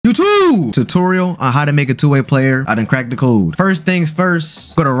YouTube tutorial on how to make a two-way player. I done cracked the code. First things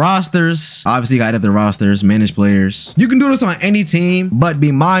first, go to rosters. Obviously, you gotta edit the rosters, manage players. You can do this on any team, but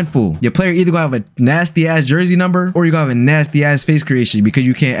be mindful. Your player either gonna have a nasty ass jersey number or you gonna have a nasty ass face creation because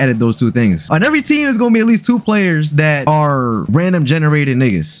you can't edit those two things. On every team, there's gonna be at least 2 players that are random generated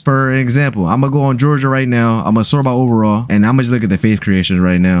niggas. For an example, I'm gonna go on Georgia right now. I'm gonna sort by overall, and I'm gonna just look at the face creations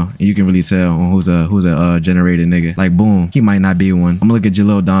right now, and you can really tell who's a generated nigga. Like boom, he might not be one. I'm gonna look at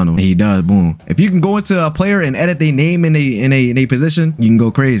Jalil Donald, and he does. Boom. If you can go into a player and edit their name in a position, you can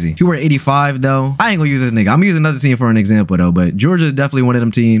go crazy. If you were 85 though, I ain't gonna use this nigga. I'm gonna use another team for an example though, but Georgia is definitely one of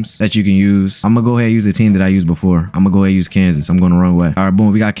them teams that you can use. I'm gonna go ahead and use a team that I used before. I'm gonna go ahead and use Kansas. I'm going the wrong way. All right,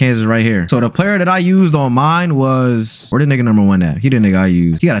 boom. We got Kansas right here. So the player that I used on mine was, where the nigga number 1 at? He the nigga I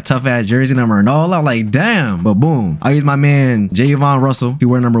used. He got a tough ass jersey number and all. I'm like, damn. But boom, I used my man Javon Russell. He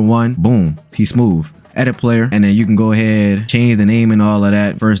wear number 1. Boom, he's smooth. Edit player, and then you can go ahead, change the name and all of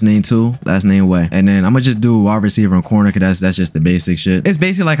that. First name 2, last name way. And then I'm gonna just do wide receiver and corner because that's just the basic shit. It's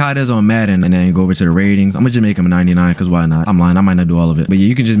basically like how it is on Madden. And then you go over to the ratings. I'm gonna just make him a 99 because why not? I'm lying, I might not do all of it. But yeah,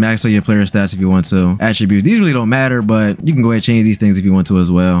 you can just max out your player stats if you want to. Attributes, these really don't matter, but you can go ahead and change these things if you want to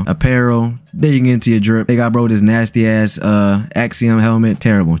as well. Apparel, there you can get into your drip. They got bro this nasty ass Axiom helmet.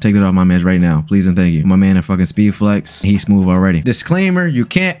 Terrible. Take it off my man's right now, please and thank you. My man a fucking speed flex. He's smooth already. Disclaimer, you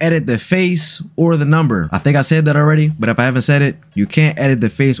can't edit the face or the number. I think I said that already, but if I haven't said it, you can't edit the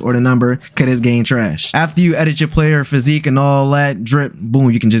face or the number because this game trash. After you edit your player physique and all that drip, boom,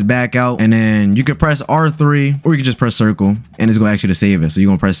 you can just back out, and then you can press R3 or you can just press circle and it's gonna ask you to save it. So you're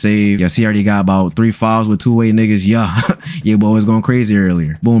gonna press save. Yeah, see, I already got about 3 files with two-way niggas. Yeah, your boy was going crazy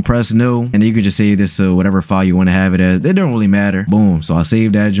earlier. Boom, press new, and then you can just save this to whatever file you want to have it as. It don't really matter. Boom, so I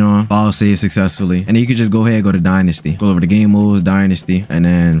saved that John. File saved successfully, and then you can just go ahead and go to Dynasty. Go over to game modes, Dynasty, and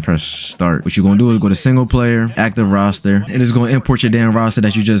then press start. What you're gonna do is go to single player, active roster, and it's gonna import your damn roster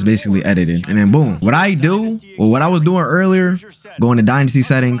that you just basically edited. And then boom, what I do, or what I was doing earlier, go into Dynasty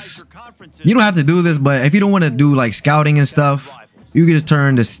settings. You don't have to do this, but if you don't want to do like scouting and stuff, you can just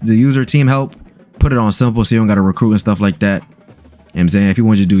turn the user team help, put it on simple so you don't gotta recruit and stuff like that. You know what I'm saying? If you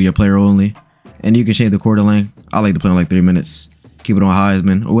want to do your player only, and you can change the quarter length. I like to play on like 3 minutes. Keep it on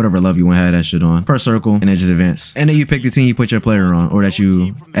Heisman or whatever level you want to have that shit on. Press circle and then just advance. And then you pick the team you put your player on, or that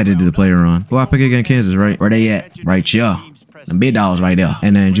you edited the player on. Well, I pick against Kansas, right? Where they at? Right here. The big dogs right there.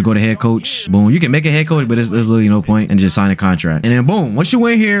 And then you go to head coach. Boom. You can make a head coach, but there's literally no point, and just sign a contract. And then boom, once you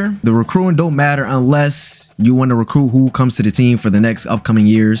in here, the recruiting don't matter unless you want to recruit who comes to the team for the next upcoming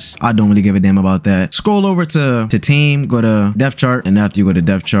years. I don't really give a damn about that. Scroll over to team, go to depth chart, and after you go to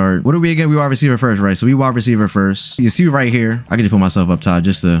depth chart, what are we again? We wide receiver first, right? So we wide receiver first. You see right here, I can just put myself up top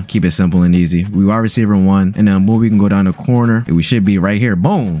just to keep it simple and easy. We wide receiver 1, and then boom, we can go down the corner, and we should be right here.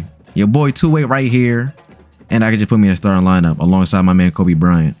 Boom. Your boy two-way right here. And I can just put me in a starting lineup alongside my man Kobe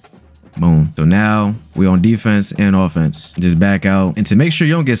Bryant. Boom. So now we on defense and offense. Just back out. And to make sure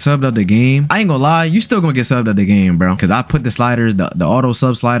you don't get subbed up the game, I ain't gonna lie, you still gonna get subbed up the game, bro. Because I put the sliders, the auto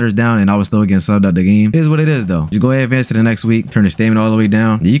sub sliders down, and I was still getting subbed up the game. It is what it is, though. Just go ahead and advance to the next week. Turn the stamina all the way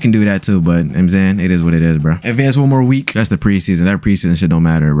down. You can do that too, but I'm saying it is what it is, bro. Advance 1 more week. That's the preseason. That preseason shit don't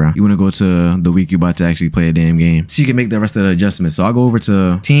matter, bro. You wanna go to the week you about to actually play a damn game, so you can make the rest of the adjustments. So I'll go over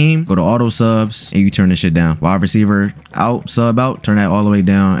to team, go to auto subs, and you turn this shit down. Wide receiver out, sub out, turn that all the way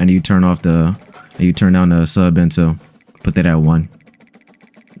down, and you turn off the you turn down the sub into, put that at 1.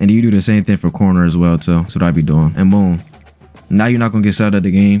 And you do the same thing for corner as well too. That's what I be doing. And boom. Now you're not gonna get subbed at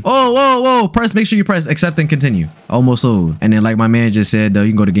the game. Oh, whoa, whoa. Press, make sure you press accept and continue. Almost sold. And then like my man just said though, you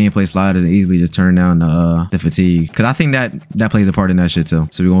can go to gameplay sliders and easily just turn down the fatigue. Cause I think that plays a part in that shit too.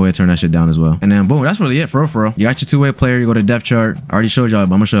 So we're gonna go ahead and turn that shit down as well. And then boom, that's really it for real. You got your two-way player, you go to depth chart. I already showed y'all,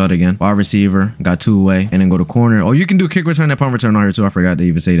 but I'm gonna show y'all it again. Wide receiver, got two-way, and then go to corner. Oh, you can do kick return and punt return on here too. I forgot to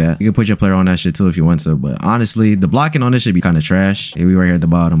even say that. You can put your player on that shit too if you want to. But honestly, the blocking on this should be kind of trash. Yeah, we right here at the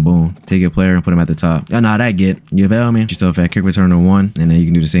bottom. Boom. Take your player and put him at the top. Y'all know how that get. You feel me? Get yourself at kick return to 1. And then you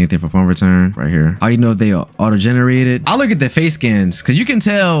can do the same thing for punt return right here. I already know if they are auto-generated. I look at the face scans because you can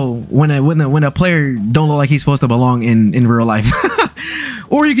tell when a player don't look like he's supposed to belong in real life.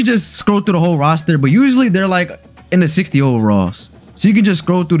 Or you can just scroll through the whole roster, but usually they're like in the 60 overalls. So you can just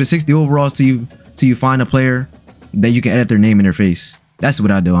scroll through the 60 overalls till you find a player that you can edit their name in their face. That's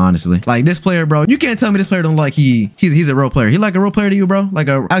what I do, honestly. Like this player, bro, you can't tell me this player don't like he's a real player. He like a real player to you, bro? Like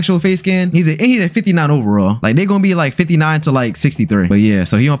a actual face scan? He's a 59 overall. Like they gonna be like 59 to like 63. But yeah,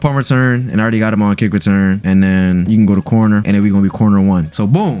 so he on punt return, and I already got him on kick return. And then you can go to corner, and then we gonna be corner 1. So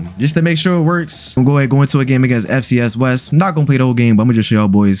boom, just to make sure it works, I'm gonna go ahead and go into a game against FCS West. I'm not gonna play the whole game, but I'm gonna just show y'all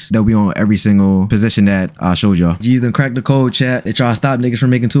boys that we on every single position that I showed y'all. G's done cracked the code, chat. They try to stop niggas from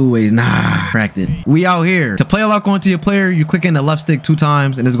making two-ways. Nah, cracked it. We out here. To play a lock onto your player, you click in the left stick 2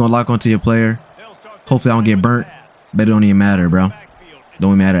 times, and it's gonna lock onto your player. Hopefully I don't get burnt, but it don't even matter, bro.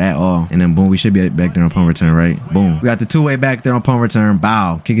 Don't even matter at all. And then boom, we should be back there on punt return, right? Boom. We got the 2-way back there on punt return.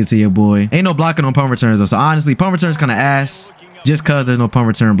 Bow. Kick it to your boy. Ain't no blocking on punt returns though. So honestly, punt returns kind of ass. Just cause there's no punt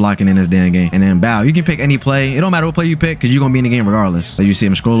return blocking in this damn game. And then bow. You can pick any play. It don't matter what play you pick, because you're gonna be in the game regardless. So you see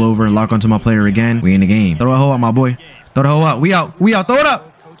him scroll over and lock onto my player again. We in the game. Throw the hoe out, my boy. Throw the hoe out. We out. We out. Throw it up.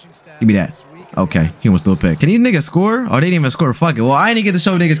 Give me that. Okay, he wants to pick. Can these niggas score? Oh, they didn't even score. Fuck it. Well, I didn't get to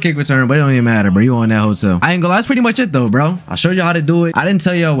show niggas kick return, but it don't even matter, bro. You on that hotel. I ain't gonna lie. That's pretty much it, though, bro. I showed you how to do it. I didn't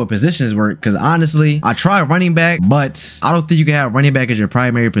tell y'all what positions work, because honestly, I tried running back, but I don't think you can have running back as your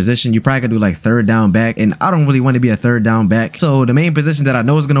primary position. You probably could do like 3rd down back, and I don't really want to be a 3rd down back. So the main position that I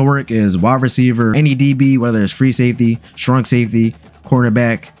know is gonna work is wide receiver, any DB, whether it's free safety, shrunk safety,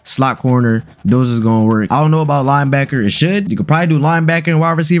 cornerback, slot corner. Those is gonna work. I don't know about linebacker. It should. You could probably do linebacker and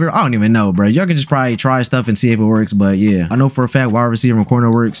wide receiver. I don't even know, bro. Y'all can just probably try stuff and see if it works. But yeah, I know for a fact wide receiver and corner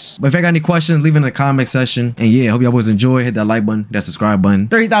works. But if you got any questions, leave it in the comment section. And yeah, hope y'all boys enjoy. Hit that like button, that subscribe button.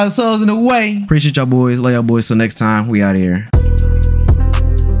 30,000 subs in the way. Appreciate y'all boys. Love y'all boys. Till next time, we out here.